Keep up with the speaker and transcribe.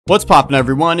What's poppin',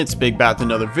 everyone? It's Big Bat with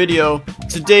another video.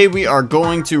 Today we are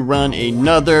going to run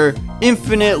another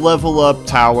infinite level up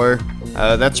tower.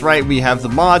 That's right, we have the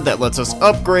mod that lets us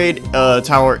upgrade a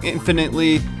tower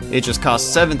infinitely. It just costs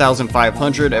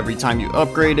 7,500 every time you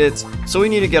upgrade it. So we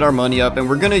need to get our money up, and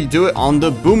we're gonna do it on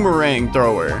the boomerang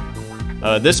thrower.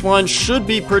 This one should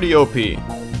be pretty OP.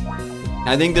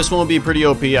 I think this one will be pretty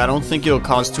OP. I don't think it'll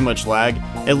cause too much lag.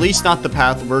 At least not the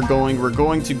path we're going. We're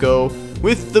going to go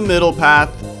with the middle path,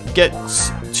 get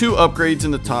 2 upgrades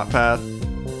in the top path,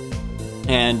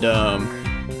 and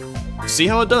see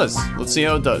how it does. Let's see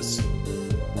how it does.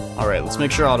 Alright, let's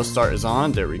make sure auto start is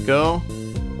on. There we go.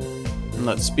 And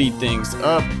let's speed things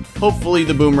up. Hopefully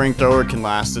the boomerang thrower can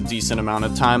last a decent amount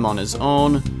of time on his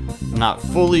own. I'm not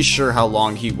fully sure how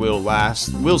long he will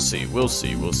last. We'll see.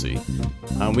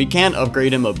 We can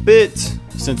upgrade him a bit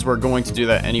since we're going to do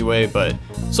that anyway, but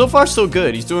so far so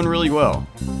good. He's doing really well.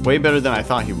 Way better than I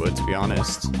thought he would, to be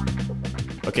honest.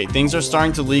 Okay, things are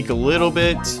starting to leak a little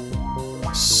bit,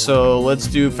 so let's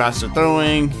do faster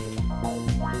throwing.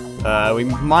 We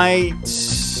might...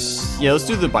 yeah, let's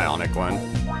do the bionic one.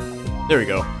 There we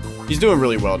go. He's doing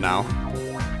really well now.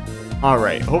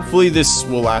 Alright, hopefully this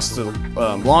will last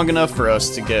long enough for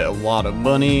us to get a lot of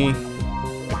money.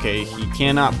 Okay, he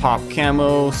cannot pop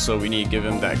camo, so we need to give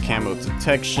him that camo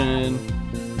detection.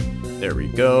 There we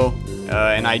go.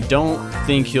 And I don't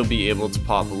think he'll be able to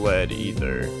pop lead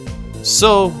either.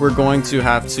 So we're going to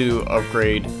have to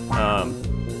upgrade.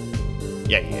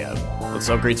 Let's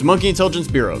upgrade to Monkey Intelligence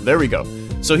Bureau. There we go.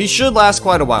 So he should last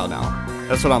quite a while now.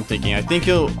 That's what I'm thinking. I think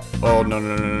he'll... oh,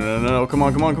 no. Come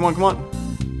on.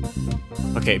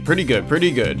 Okay, pretty good.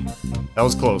 That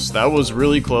was close. That was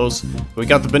really close. We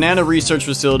got the banana research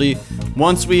facility.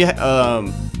 Once we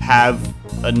have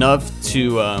enough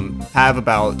to have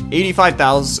about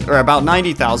 85,000 or about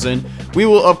 90,000, we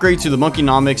will upgrade to the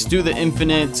Monkeynomics, do the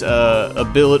infinite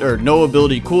ability or no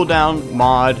ability cooldown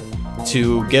mod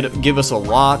to give us a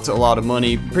lot of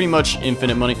money, pretty much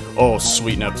infinite money. Oh,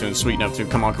 sweet Neptune.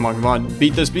 Come on.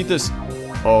 Beat this.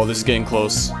 Oh, this is getting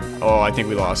close. Oh, I think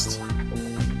we lost.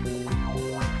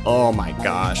 Oh my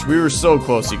gosh, we were so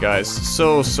close, you guys.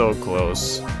 So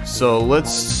close. So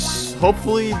let's...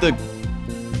 hopefully the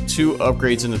 2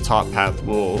 upgrades in the top path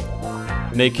will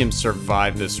make him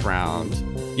survive this round.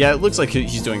 Yeah, it looks like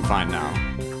he's doing fine now.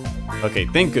 Okay,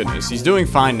 thank goodness. He's doing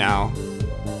fine now.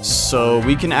 So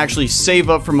we can actually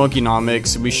save up for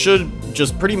Monkeynomics. We should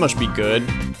just pretty much be good.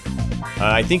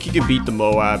 I think he could beat the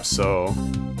Moab, so...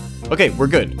 okay, we're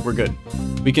good.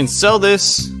 We can sell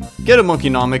this, get a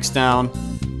Monkeynomics down.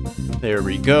 There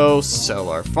we go, sell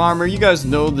our farmer. You guys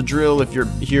know the drill if you're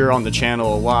here on the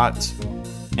channel a lot.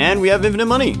 And we have infinite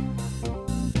money.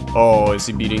 Oh, is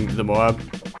he beating the Moab?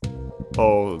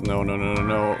 Oh, no.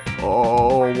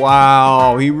 Oh,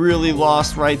 wow, he really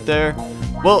lost right there.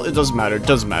 Well, it doesn't matter,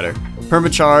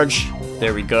 Permacharge,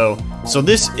 there we go. So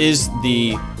this is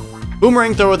the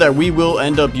boomerang thrower that we will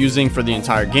end up using for the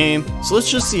entire game. So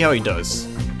let's just see how he does.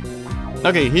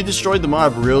 Okay, he destroyed the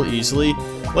Moab real easily.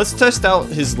 Let's test out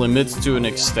his limits to an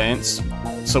extent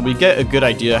so we get a good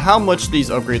idea how much these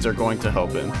upgrades are going to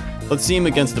help him. Let's see him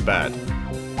against the B.A.D.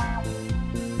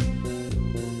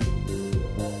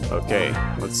 Okay,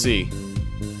 let's see.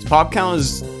 His pop count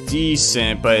is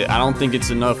decent, but I don't think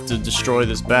it's enough to destroy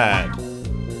this B.A.D.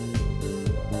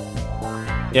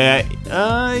 Yeah,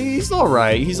 he's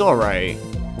alright. I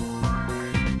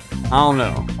don't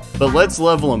know. But let's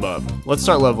level him up. Let's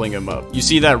start leveling him up. You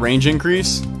see that range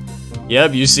increase?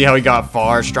 Yep, you see how he got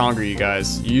far stronger, you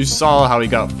guys. You saw how he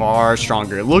got far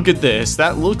stronger. Look at this.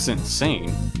 That looks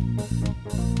insane.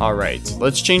 Alright,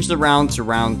 let's change the round to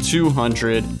round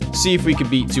 200. See if we can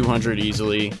beat 200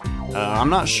 easily. I'm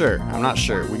not sure.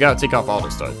 We gotta take off auto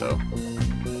start, though.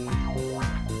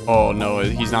 Oh, no,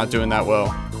 he's not doing that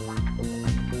well.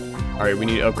 Alright, we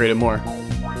need to upgrade him more.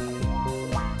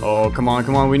 Oh, come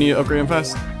on. We need to upgrade him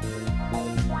fast.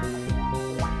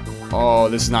 Oh,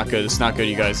 this is not good.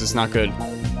 You guys. This is not good.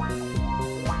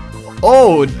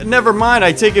 Oh, never mind.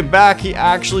 I take it back. He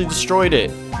actually destroyed it.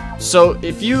 So,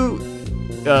 if you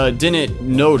didn't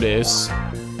notice,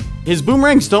 his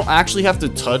boomerangs don't actually have to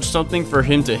touch something for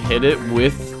him to hit it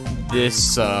with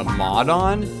this mod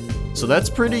on. So that's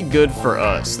pretty good for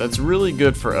us. That's really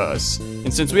good for us.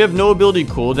 And since we have no ability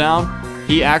cooldown,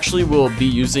 he actually will be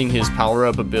using his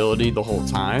power-up ability the whole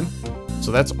time.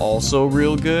 So that's also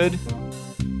real good.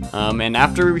 And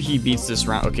after he beats this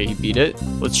round, okay, he beat it.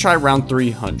 Let's try round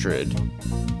 300.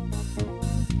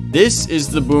 This is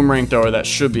the boomerang thrower that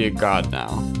should be a god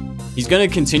now. He's going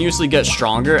to continuously get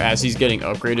stronger as he's getting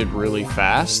upgraded really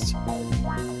fast.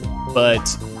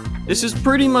 But this is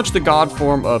pretty much the god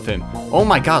form of him. Oh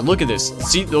my god, look at this.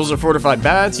 See, those are fortified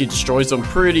bats. He destroys them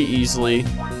pretty easily.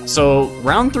 So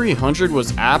round 300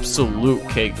 was absolute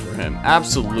cake for him.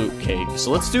 Absolute cake.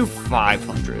 So let's do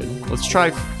 500. Let's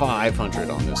try 500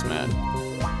 on this man.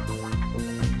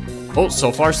 Oh,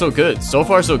 so far so good. So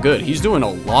far so good. He's doing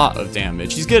a lot of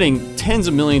damage. He's getting tens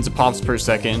of millions of pops per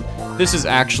second. This is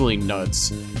actually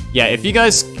nuts. Yeah, if you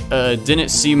guys didn't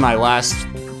see my last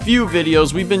few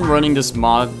videos, we've been running this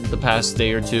mod the past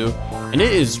day or two, and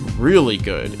it is really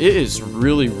good. It is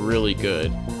really, really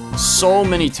good. So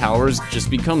many towers just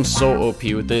become so OP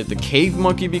with it. The cave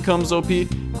monkey becomes OP.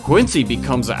 Quincy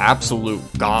becomes an absolute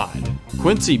god.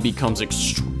 Quincy becomes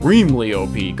extremely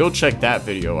OP. Go check that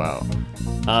video out.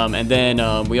 And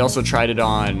then we also tried it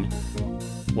on,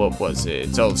 what was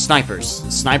it? So snipers.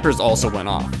 Snipers also went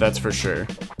off, that's for sure.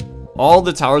 All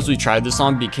the towers we tried this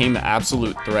on became an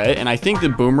absolute threat, and I think the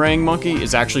boomerang monkey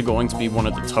is actually going to be one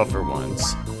of the tougher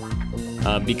ones.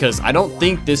 Because I don't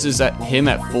think this is him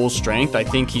at full strength. I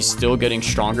think he's still getting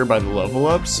stronger by the level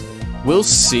ups. We'll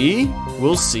see,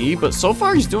 but so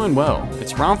far he's doing well.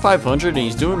 It's round 500 and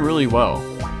he's doing really well.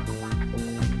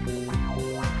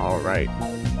 Alright.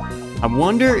 I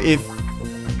wonder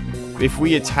if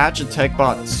we attach a tech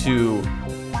bot to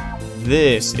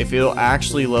this, if it'll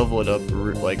actually level it up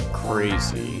like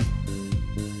crazy.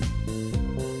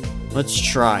 Let's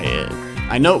try it.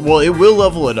 I know, well, it will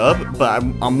level it up, but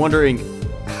I'm wondering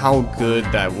how good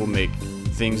that will make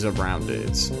things around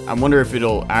it. I wonder if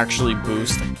it'll actually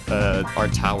boost our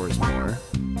towers more.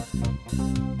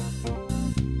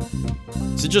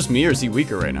 Is it just me or is he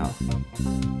weaker right now?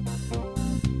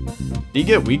 Did he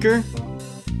get weaker?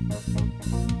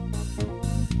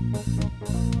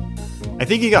 I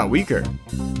think he got weaker.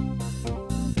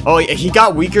 Oh, he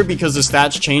got weaker because the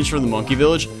stats changed for the monkey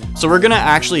village. So we're gonna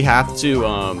actually have to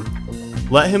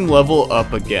let him level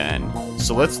up again.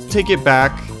 So let's take it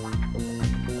back.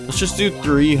 Let's just do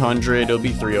 300. It'll be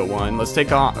 301. Let's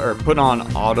take on, or put on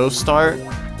auto start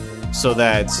so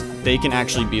that they can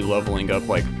actually be leveling up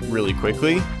like really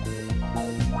quickly.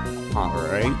 All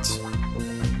right.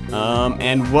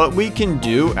 And what we can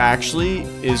do actually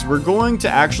is we're going to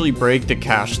actually break the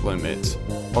cash limit.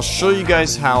 I'll show you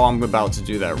guys how I'm about to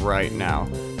do that right now.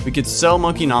 We could sell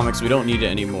Monkeynomics, we don't need it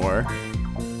anymore.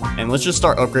 And let's just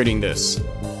start upgrading this.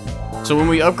 So when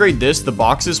we upgrade this, the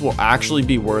boxes will actually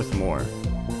be worth more.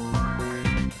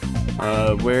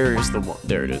 Where is the one?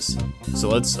 There it is. So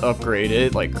let's upgrade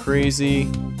it like crazy.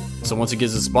 So once it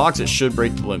gives us a box, it should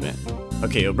break the limit.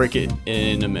 Okay, it'll break it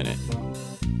in a minute.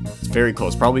 It's very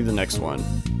close, probably the next one.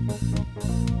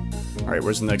 Alright,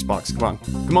 where's the next box? Come on,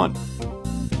 come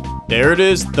on. There it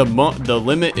is, the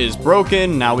limit is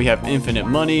broken. Now we have infinite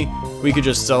money. We could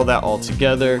just sell that all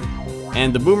together.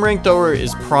 And the boomerang thrower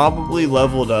is probably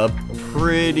leveled up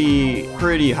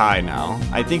pretty high now.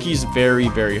 I think he's very,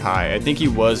 very high. I think he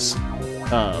was,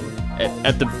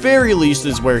 at the very least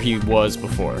is where he was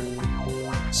before.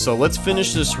 So let's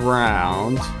finish this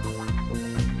round.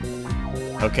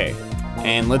 Okay,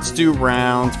 and let's do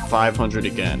round 500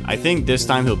 again. I think this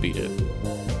time he'll beat it.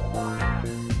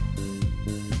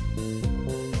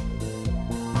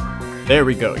 There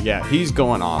we go. Yeah, he's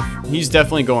going off. He's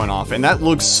definitely going off, and that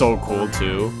looks so cool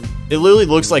too. It literally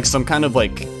looks like some kind of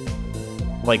like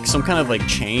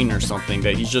chain or something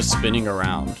that he's just spinning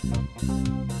around.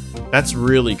 That's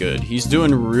really good. He's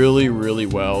doing really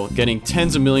well, getting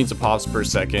tens of millions of pops per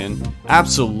second.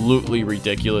 Absolutely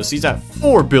ridiculous. He's at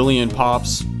 4 billion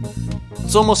pops.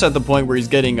 It's almost at the point where he's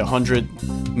getting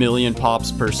 100 million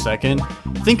pops per second.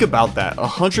 Think about that,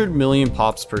 100 million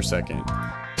pops per second.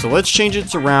 So let's change it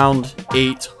to round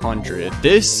 800.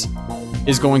 This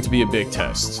is going to be a big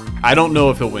test. I don't know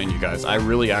if he'll win, you guys. I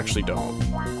really actually don't.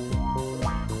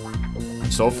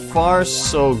 So far,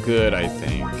 so good, I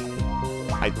think.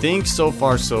 I think so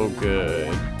far, so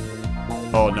good.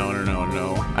 Oh, no.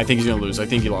 I think he's gonna lose. I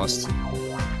think he lost.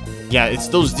 Yeah, it's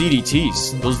those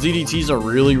DDTs. Those DDTs are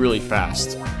really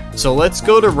fast. So let's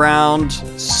go to round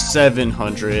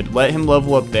 700. Let him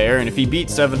level up there, and if he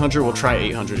beats 700, we'll try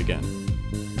 800 again.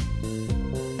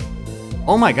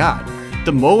 Oh my god,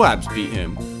 the Moabs beat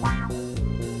him.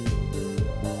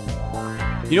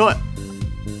 You know what?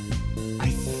 I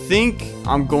think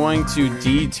I'm going to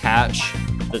detach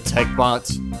the tech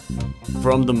bots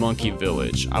from the monkey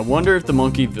village. I wonder if the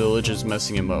monkey village is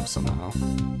messing him up somehow.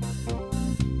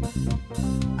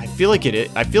 I feel like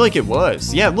it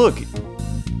was. Yeah, look.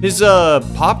 His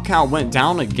pop count went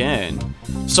down again.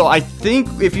 So I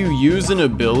think if you use an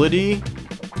ability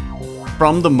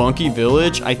from the monkey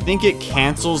village, I think it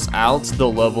cancels out the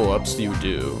level ups you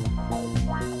do.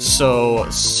 So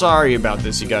sorry about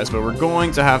this, you guys, but we're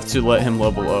going to have to let him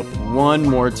level up one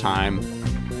more time,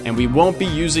 and and we won't be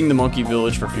using the monkey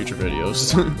village for future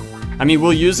videos. I mean,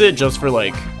 we'll use it just for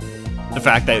like the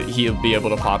fact that he'll be able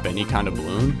to pop any kind of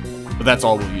balloon, but that's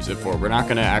all we'll use it for. We're not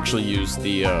going to actually use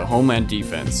the homeland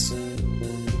defense.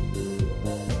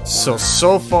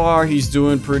 So far he's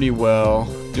doing pretty well.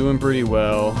 We're going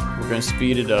to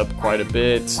speed it up quite a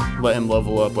bit, let him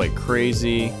level up like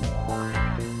crazy.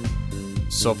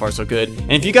 So far so good.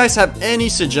 And if you guys have any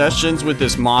suggestions with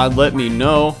this mod, let me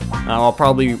know. I'll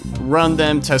probably run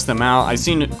them, test them out. I've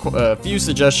seen a few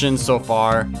suggestions so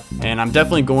far, and I'm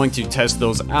definitely going to test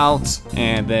those out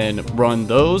and then run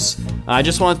those. I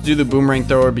just wanted to do the boomerang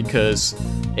thrower because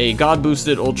a god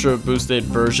boosted, ultra boosted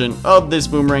version of this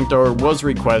boomerang thrower was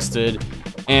requested,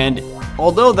 and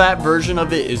although that version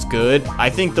of it is good, I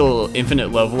think the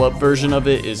infinite level up version of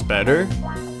it is better.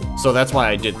 So that's why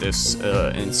I did this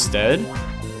instead.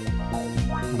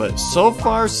 But so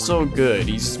far so good.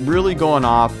 He's really going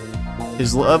off.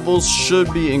 His levels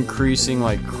should be increasing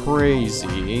like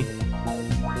crazy.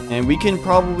 And we can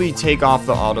probably take off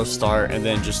the auto start and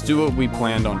then just do what we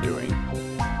planned on doing.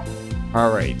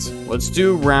 Alright, let's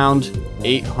do round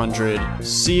 800.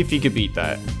 See if he could beat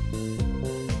that.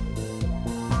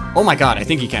 Oh my god, I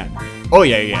think he can. Oh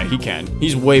yeah, he can.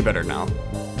 He's way better now.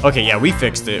 Okay, yeah, we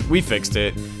fixed it.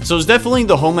 So it's definitely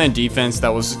the homeland defense that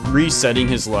was resetting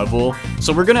his level.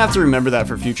 So we're gonna have to remember that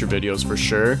for future videos for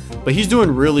sure. But he's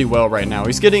doing really well right now.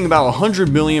 He's getting about 100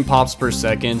 million pops per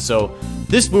second. So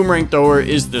this boomerang thrower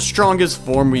is the strongest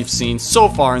form we've seen so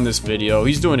far in this video.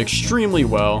 He's doing extremely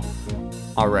well.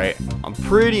 Alright, I'm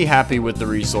pretty happy with the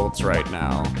results right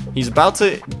now. He's about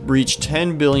to reach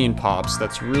 10 billion pops.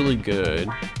 That's really good.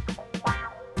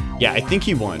 Yeah, I think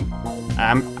he won.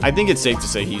 I think it's safe to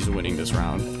say he's winning this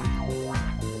round.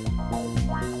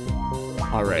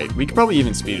 Alright, we could probably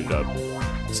even speed it up,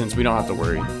 since we don't have to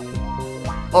worry.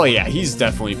 Oh yeah, he's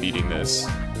definitely beating this.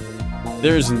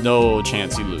 There's no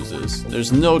chance he loses.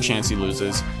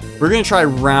 We're gonna try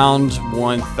round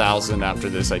 1000 after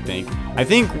this, I think. I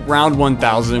think round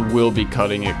 1000 will be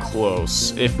cutting it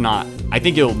close. If not, I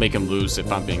think it'll make him lose,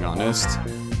 if I'm being honest.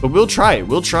 But we'll try it,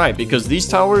 because these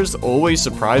towers always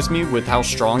surprise me with how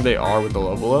strong they are with the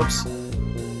level ups.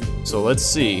 So let's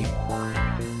see.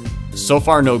 So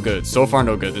far no good.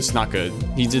 This is not good.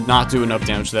 He did not do enough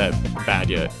damage to that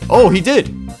bad yet. Oh, he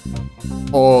did!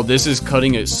 Oh, this is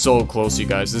cutting it so close, you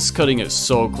guys. This is cutting it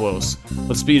so close.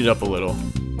 Let's speed it up a little.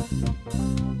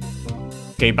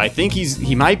 Okay, but I think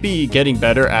he might be getting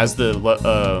better as this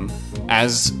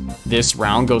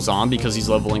round goes on, because he's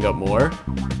leveling up more.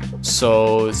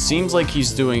 So it seems like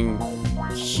he's doing.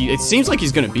 It seems like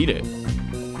he's gonna beat it.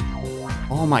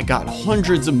 Oh my god,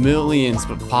 hundreds of millions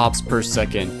of pops per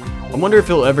second. I wonder if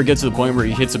he'll ever get to the point where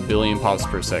he hits 1 billion pops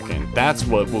per second. That's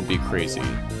what will be crazy.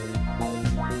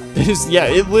 Yeah,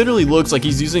 it literally looks like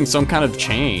he's using some kind of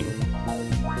chain.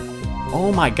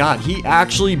 Oh my god, he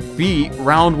actually beat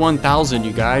round 1000,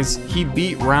 you guys. He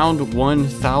beat round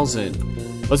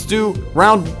 1000. Let's do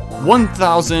round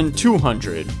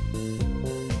 1200.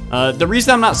 The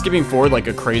reason I'm not skipping forward like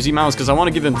a crazy amount is because I want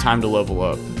to give him time to level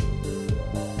up.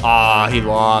 Ah, he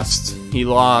lost.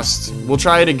 We'll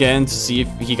try it again to see if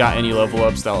he got any level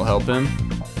ups that'll help him.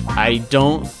 I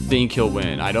don't think he'll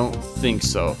win. I don't think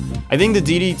so. I think the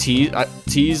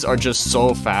DDTs are just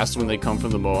so fast when they come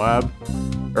from the Moab.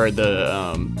 Or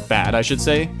the B.A.D, I should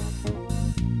say.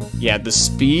 Yeah, the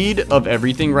speed of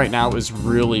everything right now is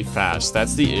really fast.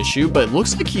 That's the issue, but it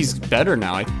looks like he's better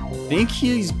now. I think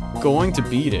he's going to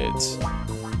beat it.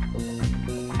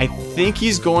 I think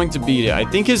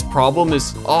his problem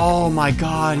is... Oh my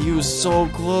god, he was so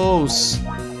close.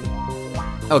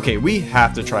 Okay, we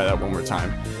have to try that one more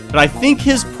time. But I think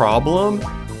his problem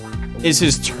is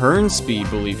his turn speed,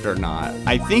 believe it or not.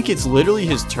 I think it's literally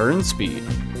his turn speed.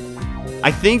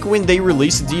 I think when they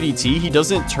release a DDT, he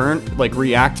doesn't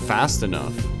react fast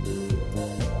enough.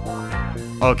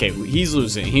 Okay, he's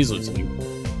losing.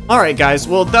 Alright guys,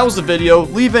 well that was the video.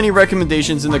 Leave any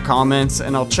recommendations in the comments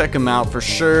and I'll check them out for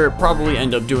sure. Probably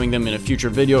end up doing them in a future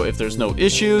video if there's no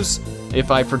issues.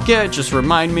 If I forget, just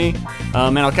remind me.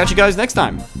 And I'll catch you guys next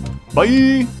time.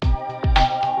 Bye!